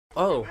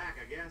Oh.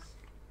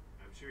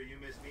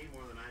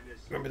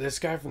 Remember this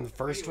guy from the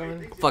first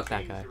one? Fuck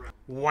that guy.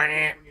 Wah. Oh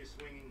yeah.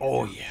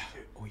 Oh yeah.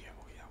 Oh yeah.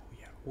 Oh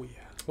yeah. Oh yeah.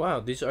 Wow,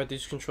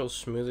 these controls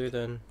smoother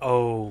than...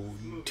 Oh,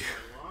 dude.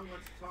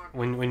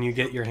 When you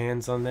get your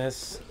hands on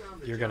this,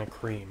 you're gonna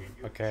cream,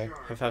 okay?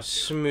 Of how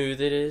smooth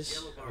it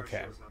is.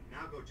 Okay.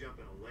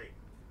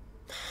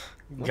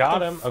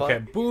 Got him. fuck? Okay,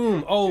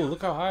 boom. Oh,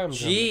 look how high I'm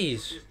jumping.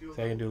 Jeez.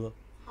 So I can do a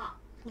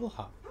little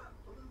hop.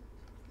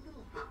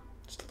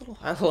 Just a little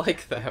hop. I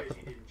like that.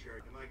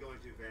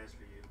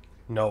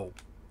 No.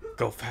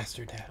 Go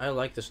faster, Dad. I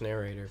like this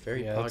narrator.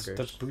 Very poggers.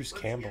 That's Bruce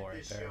Campbell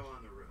right there.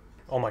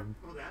 Oh my...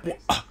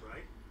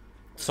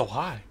 So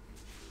high.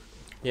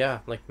 Yeah,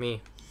 like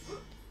me.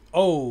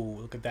 Oh,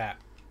 look at that.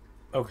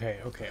 Okay.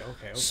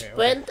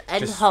 Sprint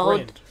and Just hold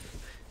sprint.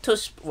 to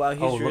wow,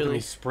 he's Look at really... me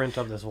sprint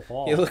up this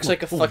wall. He looks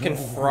like a fucking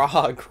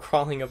frog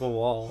crawling up a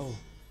wall. Oh.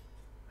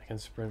 I can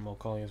sprint while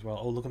calling as well.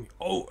 Oh, look at me.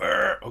 Oh,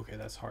 okay,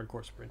 that's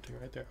hardcore sprinting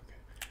right there.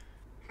 Okay.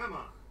 Come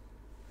on.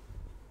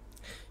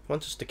 He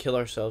wants us to kill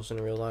ourselves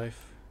in real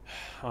life.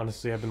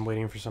 Honestly, I've been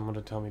waiting for someone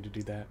to tell me to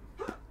do that.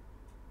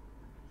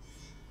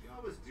 You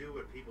always do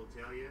what people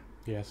tell you.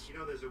 Yes. You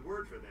know, there's a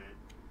word for that.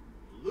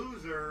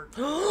 Loser.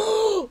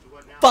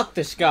 Fuck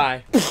this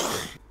guy.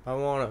 I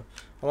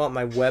want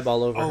my web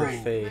all over her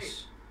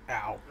face.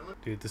 Ow.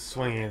 Dude, the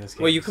swinging in this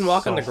game. Wait, you can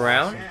walk on the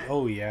ground? Awesome.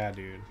 Oh yeah,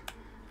 dude.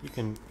 You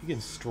can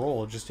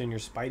stroll just in your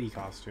Spidey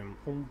costume.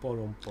 Boom,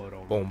 boom,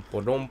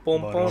 boom,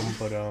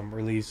 boom.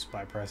 Release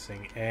by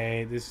pressing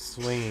A. This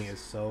swinging is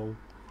so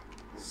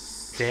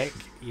sick.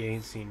 You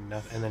ain't seen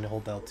nothing. And then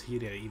hold LT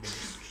to even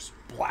just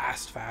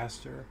blast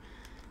faster.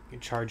 You can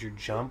charge your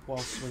jump while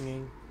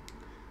swinging.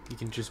 You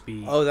can just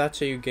be... Oh, that's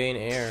how you gain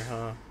air,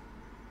 huh?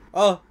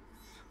 Oh,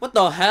 what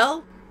the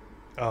hell?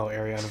 Oh,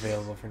 area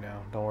unavailable for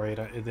now. Don't worry.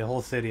 The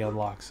whole city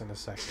unlocks in a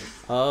second.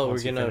 Oh,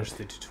 Once we're gonna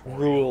the tutorial.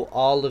 rule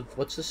all of...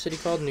 What's the city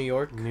called? New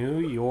York? New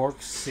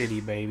York City,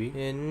 baby.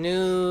 In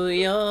New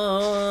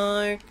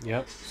York.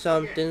 Yep.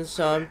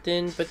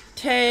 Something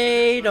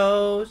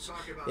potatoes.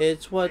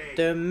 It's what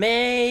they're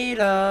made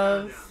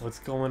of. What's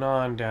going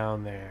on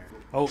down there?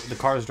 Oh, the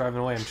car's driving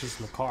away. I'm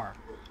chasing the car.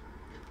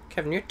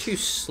 Kevin, you're too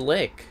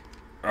slick.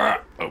 Oh,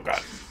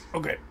 God.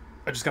 Okay.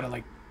 I just gotta,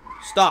 like...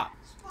 Stop.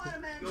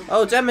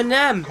 Oh, it's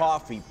Eminem.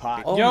 Coffee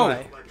pot. Oh Yo.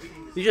 my.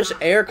 You just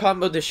air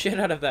comboed the shit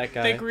out of that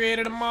guy. They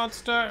created a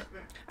monster.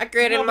 I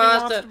created a Nobody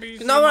monster. wants to be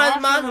 'Cause no one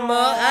has monster.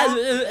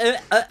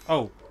 monster.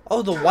 Oh.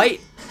 Oh, the white.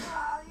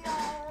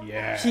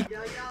 Yeah.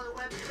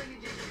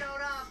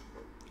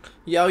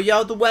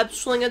 Yo, the web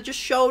slinger just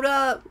showed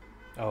up.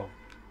 Oh.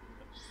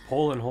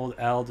 Pull and hold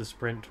L to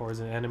sprint towards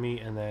an enemy,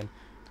 and then...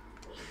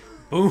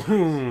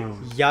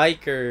 Boom.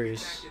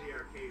 Yikers.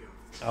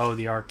 Oh,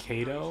 the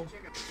Arcado?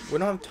 We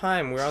don't have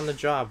time. We're on the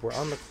job. We're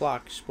on the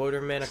clock.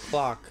 Spider-Man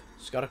o'clock.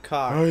 He's got a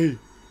cock. Hey.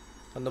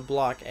 On the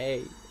block.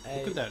 A.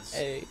 Look at that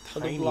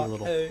On the tiny block.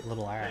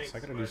 little ass. I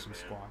gotta do some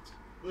squats.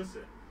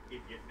 Listen,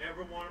 if you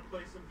ever want to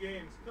play some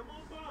games, come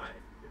on by.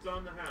 It's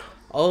on the house.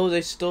 Oh,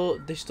 they stole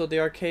the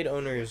arcade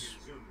owners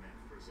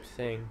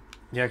thing.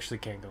 You actually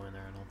can't go in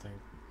there, I don't think.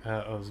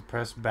 Oh,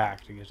 press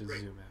back to get to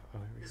zoom out. Oh,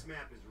 here we This go.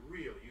 map is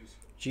real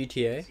useful.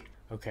 GTA?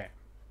 Okay.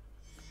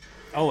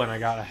 Oh, and I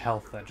got a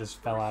health that just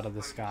fell out of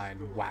the sky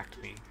and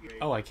whacked me.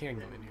 Oh, I can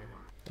go in here.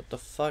 What the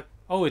fuck?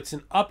 Oh, it's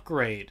an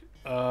upgrade.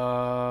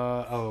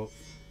 Oh,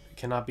 it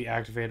cannot be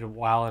activated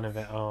while an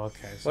event. Oh,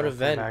 okay. So What I'll come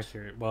event? back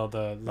here. Well,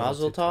 the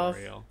Mazel tov?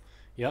 tutorial.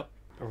 Yep.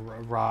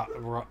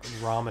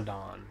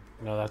 Ramadan.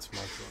 No, that's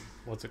Muslim.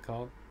 What's it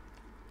called?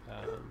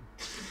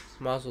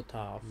 Mazel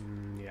tov.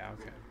 Yeah.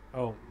 Okay.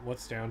 Oh,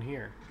 what's down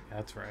here?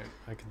 That's right.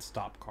 I can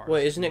stop cars.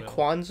 Wait, isn't it Well,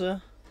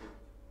 Kwanzaa?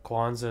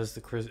 Kwanzaa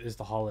is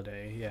the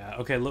holiday. Yeah.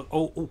 Okay. Look.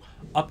 Oh.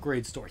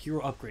 Upgrade store. Hero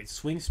upgrade.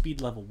 Swing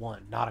speed level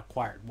 1. Not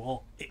acquired.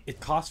 Well, it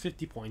costs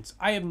 50 points.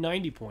 I have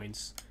 90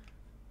 points.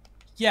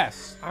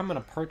 Yes, I'm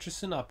gonna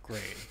purchase an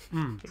upgrade.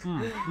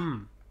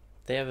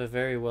 They have a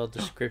very well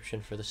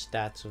description for the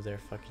stats of their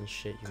fucking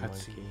shit, you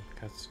Cutscene. monkey.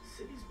 Cutscene.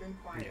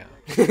 Yeah.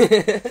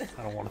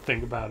 I don't want to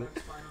think about it.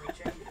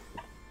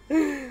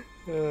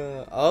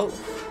 Oh.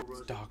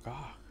 It's Doc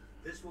Ock.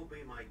 This will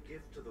be my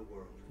gift to the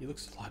world. He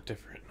looks a lot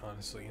different,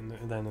 honestly,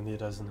 than he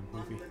does in the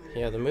movie.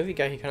 Yeah, the movie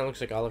guy, he kind of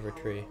looks like Oliver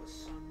Tree.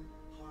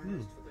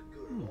 Do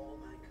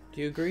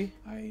you agree?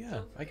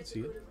 Yeah, I can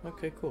see it.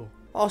 Okay, cool.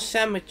 Oh,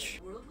 sandwich.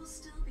 World will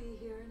still be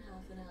here in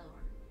half an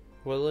hour.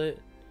 Will it?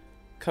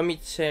 Come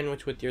eat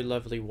sandwich with your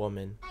lovely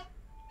woman.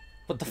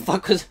 What the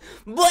fuck was...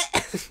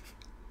 What?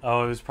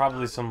 Oh, it was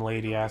probably some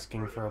lady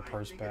asking for a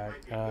purse back.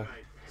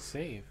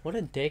 Save. What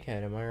a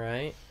dickhead, am I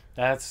right?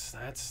 That's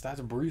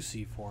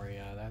Brucey for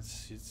you.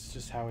 It's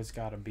just how it's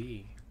gotta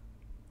be.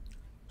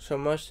 So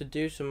much to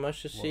do, so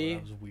much to Whoa, see.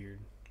 that was weird.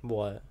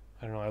 What?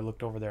 I don't know. I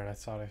looked over there and I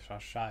saw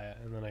Shia,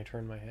 and then I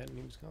turned my head and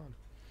he was gone.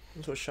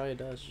 That's what Shia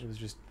does. It was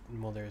just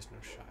there is no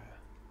Shia.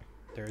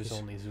 There is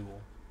only Zool.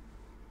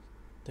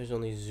 There's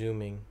only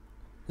zooming.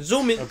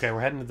 Zooming! Okay,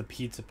 we're heading to the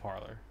pizza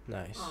parlor.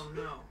 Nice. Oh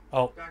no.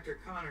 Oh. Dr.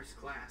 Connor's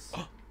class.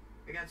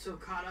 I got so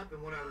caught up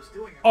in what I was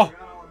doing, I Oh.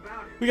 forgot all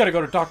about it. We gotta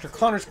go to Dr.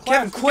 Connor's class.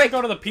 Kevin, We gotta quick!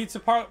 go to the pizza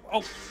parlor.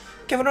 Oh,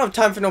 Kevin, I don't have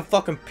time for no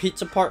fucking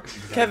pizza part.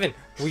 Kevin,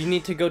 we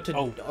need to go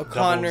to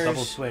Connor's.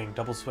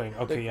 double swing.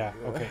 Okay, yeah,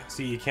 okay.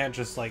 See, you can't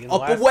just like in the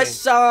Upper last West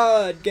game,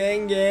 Side,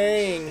 gang,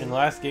 gang. in the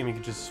last game, you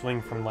could just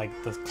swing from like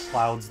the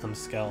clouds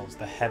themselves.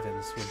 The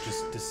heavens would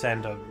just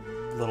descend a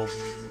little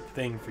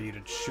thing for you to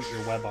shoot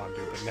your web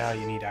onto. But now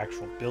you need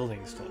actual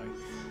buildings to like.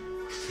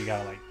 So you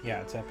gotta like, yeah,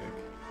 it's epic.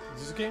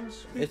 Is this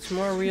games? It's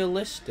more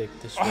realistic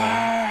this way.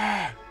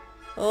 Ah,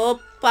 Oh,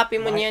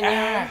 papi my muñeño.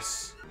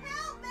 ass.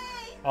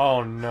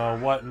 Oh no!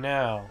 What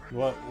now?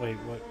 What? Wait,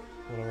 what?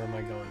 Where am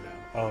I going now?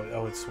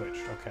 Oh, it's switched.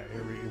 Okay,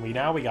 here we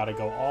now we gotta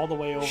go all the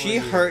way over. He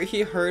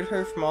here. heard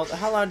her from all.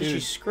 How loud did she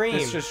Dude, scream?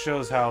 This just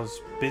shows how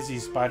busy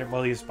Spider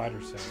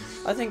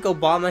sense. I think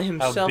Obama How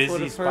himself would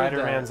busy have heard that.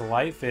 Spider-Man's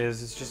life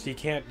is. It's just he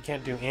can't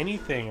do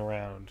anything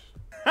around.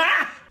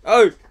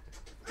 Oh!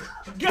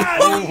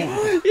 Got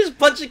He just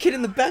punched a kid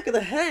in the back of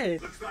the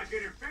head. Looks like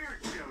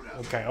interference showed up.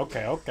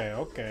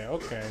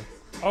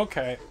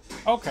 Okay.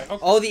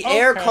 Oh, the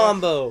air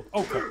combo.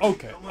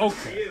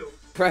 Okay.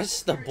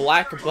 Press the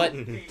black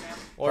button.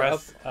 Or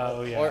Press, up.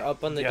 oh yeah. Or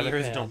up on the yeah, there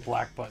is D-pad. no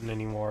black button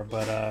anymore,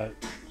 but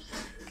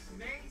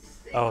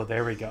oh,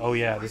 there we go. Oh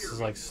yeah, this is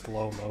like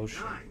slow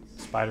motion.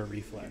 Spider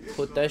reflex.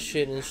 Put that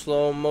shit in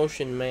slow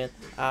motion, man.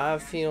 I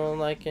feel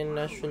like an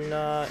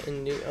astronaut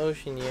in the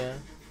ocean, yeah.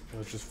 It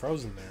was just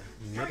frozen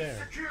there,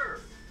 midair. Secure.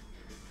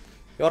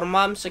 Your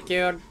mom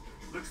secured.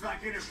 Looks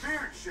like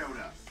interference showed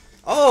up.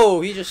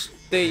 Oh, you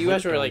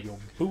guys were like, Your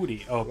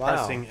booty. Oh, Wow.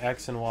 pressing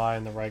X and Y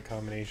in the right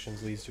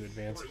combinations leads to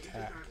advanced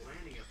attack.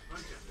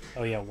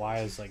 Oh yeah, Y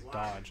is like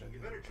dodge and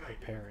like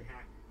parry.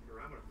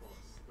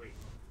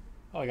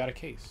 Oh, I got a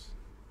case.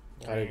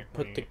 gotta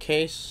put the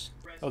case.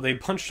 Oh, they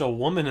punched a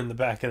woman in the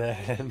back of the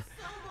head.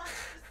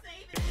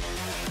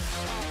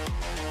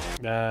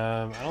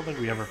 I don't think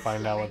we ever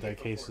find out what that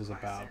case is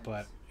about,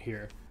 but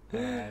here.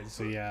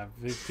 So yeah,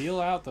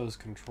 feel out those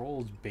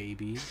controls,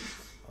 baby.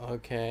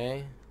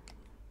 Okay.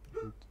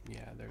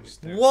 Yeah, there's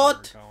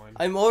What? where we're going.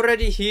 I'm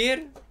already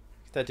here?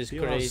 That is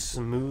Feel how crazy.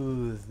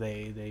 smooth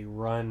they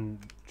run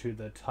to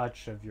the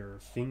touch of your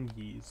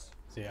fingies.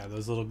 So yeah,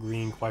 those little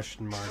green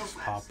question marks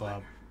pop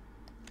up.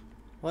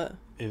 What?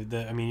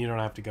 I mean, you don't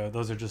have to go.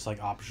 Those are just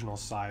like optional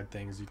side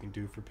things you can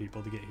do for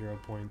people to get hero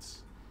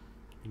points.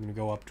 You're gonna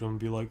go up to them and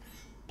be like,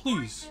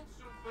 please.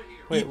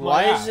 Wait, eat my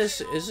why ass." is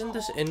this? Isn't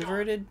this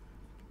inverted?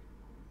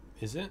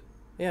 Is it?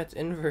 Yeah, it's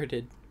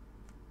inverted.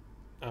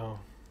 Oh,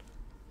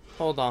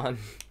 Hold on.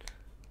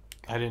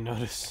 I didn't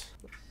notice.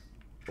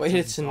 Wait,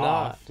 it's not.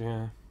 Off,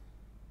 yeah.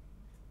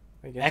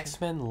 I guess.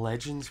 X-Men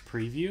Legends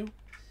preview?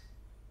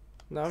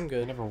 No, I'm I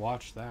good. never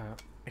watched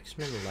that.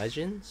 X-Men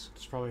Legends?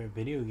 It's probably a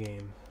video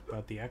game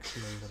about the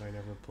X-Men that I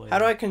never played. How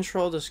do I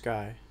control this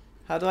guy?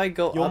 How do I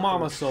go Your up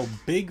mama's so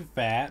big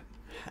fat.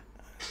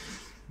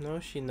 No,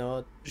 she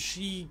not.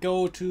 She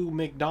go to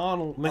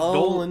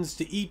McDonald's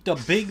to eat the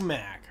Big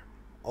Mac.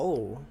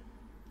 Oh.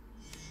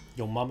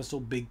 Your mama's so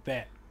big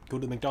fat. Go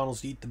to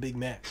McDonald's to eat the Big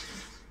Mac.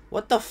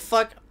 What the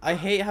fuck? I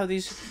hate how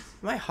these...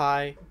 Am I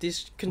high?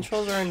 These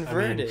controls are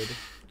inverted.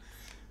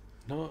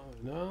 No.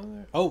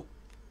 Oh.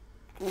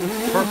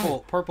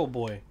 Purple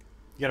boy.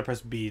 You gotta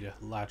press B to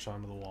latch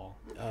onto the wall.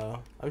 Oh.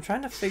 I'm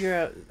trying to figure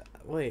out...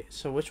 Wait,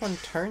 so which one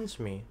turns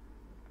me?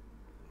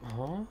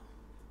 Huh?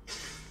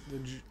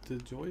 The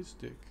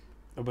joystick.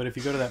 Oh, but if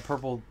you go to that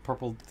purple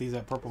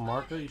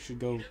marker, you should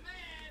go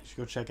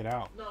check it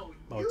out. Oh,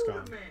 it's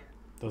gone.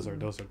 Those are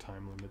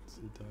time limits.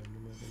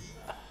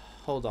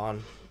 Hold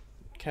on.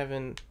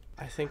 Kevin,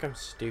 I think I'm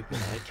stupid.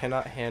 I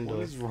cannot handle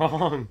What it. is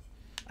wrong?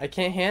 I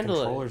can't handle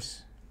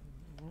Controllers.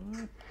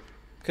 it.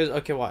 Cause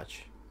okay,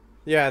 watch.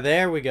 Yeah,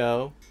 there we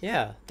go.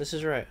 Yeah, this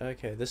is right.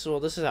 Okay, this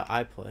is how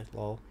I play.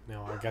 Lol.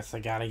 No, I guess I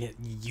gotta get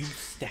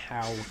used to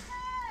how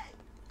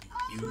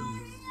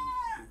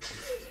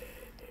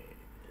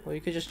Well,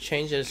 you could just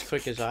change it as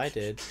quick as I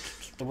did.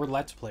 We're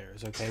Let's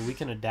Players, okay? We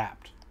can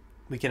adapt.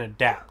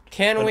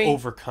 Can and we?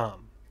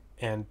 overcome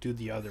and do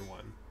the other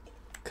one.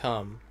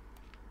 Come.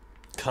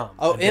 Oh,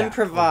 Oh,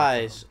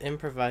 improvise.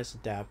 Improvise,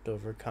 adapt,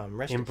 overcome.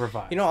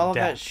 Improvise. You know, all of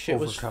that adapt, shit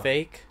was overcome.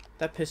 fake.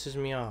 That pisses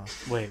me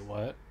off. Wait,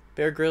 what?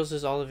 Bear Grylls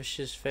is all of his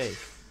shit is fake.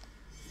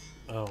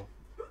 Oh,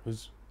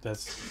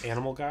 that's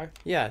Animal Guy?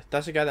 Yeah,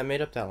 that's the guy that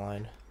made up that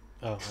line.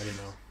 Oh, I didn't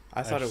know.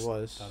 I thought it just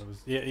was. Thought it was.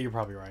 Yeah, you're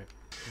probably right.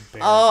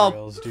 Bear Oh,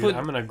 Grylls, dude. put-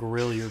 I'm gonna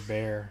grill your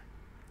bear.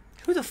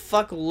 Who the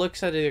fuck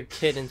looks at a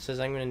kid and says,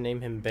 I'm gonna name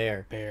him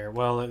Bear? Bear.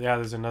 Well, yeah,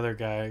 there's another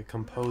guy,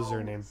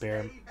 composer named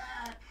Bear.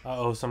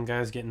 Uh-oh, some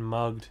guy's getting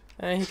mugged.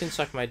 He can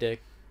suck my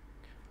dick.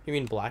 You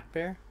mean Black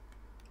Bear?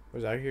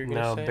 Was that who you were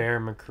gonna No, say? Bear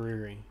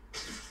McCreary.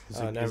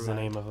 Oh, never Is the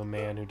mind. name of a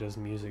man who does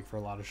music for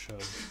a lot of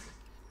shows.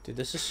 Dude,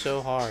 this is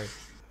so hard.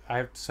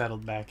 I've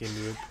settled back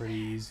into it pretty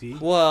easy.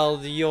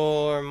 Well,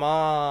 your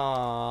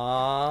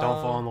mom...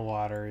 Don't fall in the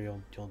water,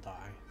 you'll die.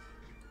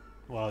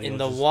 Well, In you'll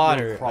the just-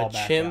 water, you'll crawl a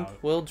back chimp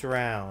out. will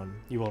drown.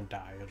 You won't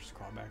die, you'll just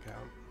crawl back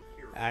out.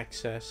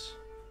 Access.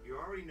 You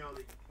already know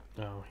that.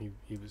 No, he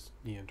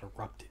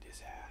interrupted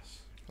his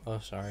ass. Oh,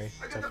 sorry.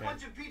 I It's got a okay.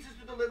 bunch of pizzas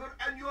to deliver,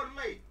 and you're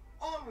late.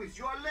 Always,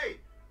 you're late.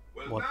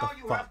 Well, What now the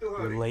you fuck? have to You're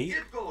hurry. late?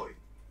 Get going.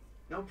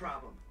 No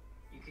problem.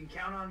 You can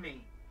count on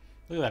me.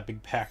 Look at that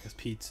big pack of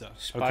pizza. Okay,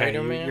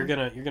 Spider-Man? you're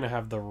gonna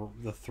have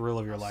the thrill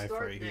of your life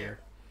Start right there. here.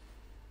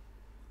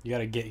 You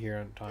gotta get here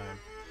on time.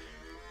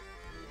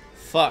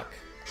 Fuck.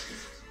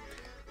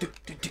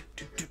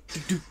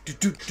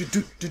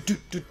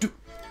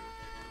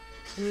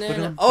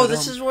 Oh,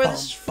 this is where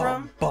this is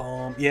from?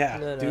 Yeah,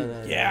 No, no, dude.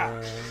 no, no, Yeah,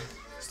 no.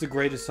 it's the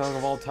greatest song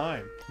of all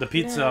time. The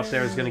pizza up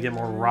there is gonna get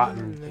more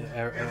rotten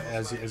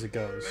as it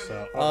goes.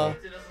 So.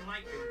 Pizza doesn't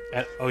like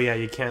me. Oh yeah,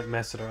 you can't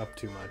mess it up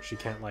too much. You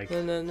can't like.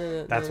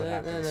 That's what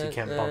happens. You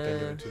can't bump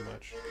into it too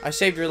much. I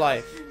saved your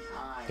life.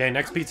 Okay,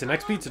 next pizza.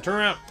 Next pizza. Turn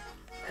around.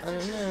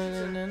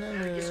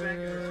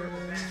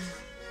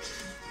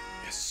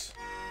 Yes.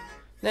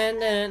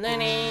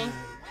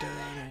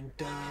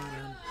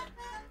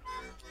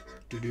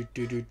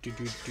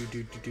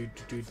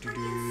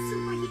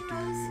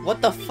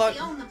 What the fuck? They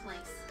own the place.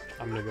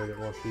 I'm gonna go get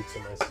more pizza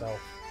myself.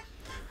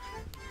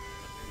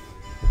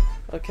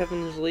 Oh,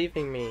 Kevin's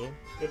leaving me.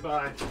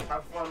 Goodbye.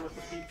 Have fun with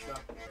the pizza.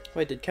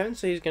 Wait, did Kevin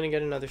say he's gonna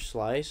get another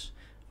slice?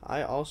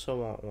 I also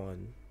want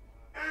one.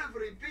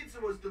 Every pizza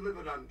was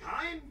delivered on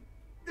time.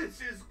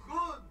 This is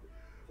good.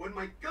 When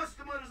my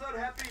customers are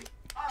happy,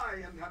 I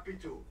am happy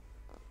too.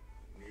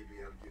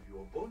 Maybe I'll give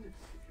you a bonus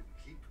if you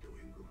keep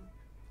doing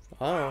good.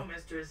 Wow, Oh.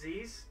 Mr.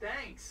 Aziz,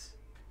 thanks.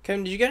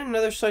 Kevin, did you get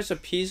another slice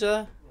of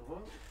pizza?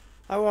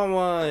 I want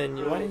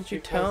one. Why didn't you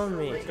tell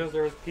me? Because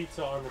there was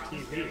pizza on the I was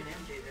TV. telling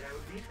MJ that I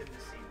would meet them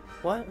this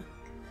evening. What?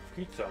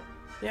 Pizza.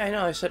 Yeah, I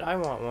know. I said I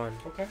want one.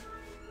 Okay.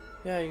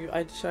 Yeah,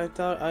 I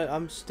thought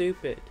I'm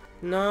stupid.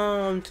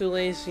 No, I'm too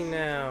lazy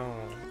now.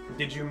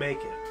 Did you make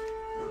it?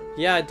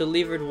 Yeah, I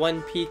delivered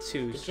one Good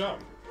pizza. job.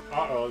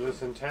 Uh-oh,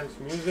 this intense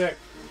music.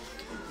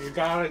 You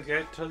gotta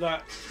get to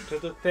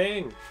the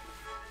thing.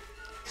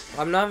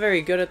 I'm not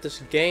very good at this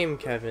game,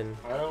 Kevin.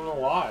 I don't know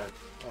why.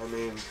 I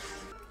mean,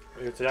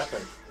 it's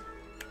epic.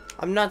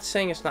 I'm not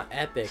saying it's not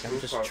epic. I'm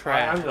just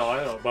trash. I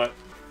know, but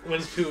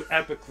when two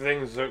epic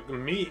things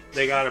meet,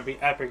 they gotta be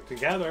epic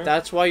together.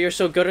 That's why you're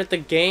so good at the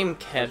game,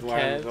 That's why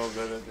I'm Kev. so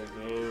good at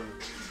the game.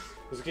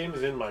 This game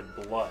is in my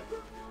blood.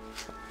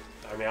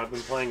 I mean, I've been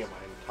playing it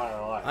my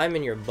entire life. I'm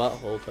in your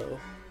butthole, though.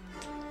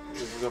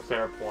 This is a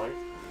fair point.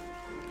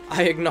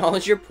 I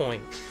acknowledge your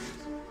point.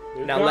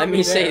 You Now got let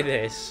me say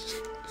there. this.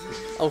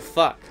 Oh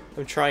fuck.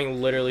 I'm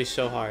trying literally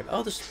so hard.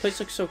 Oh, this place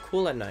looks so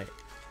cool at night.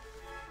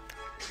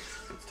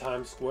 It's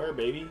Times Square,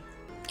 baby.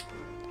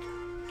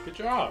 Good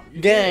job.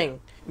 You did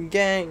Gang!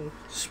 Gang!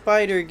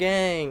 Spider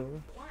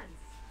gang! Once.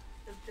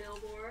 The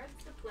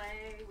billboards, the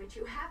play, which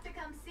you have to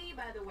come see,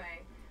 by the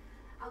way.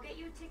 I'll get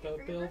you a it. ticket The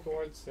for your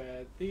billboard birthday.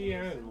 said the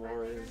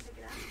N-word. Pick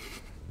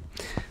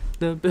it up.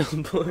 The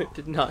billboard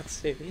did not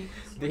say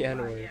the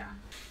N-word. Yeah.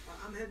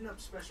 I'm heading up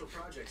special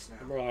projects now.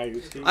 Remember I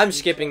used to I'm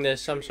skipping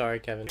this. I'm sorry,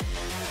 Kevin.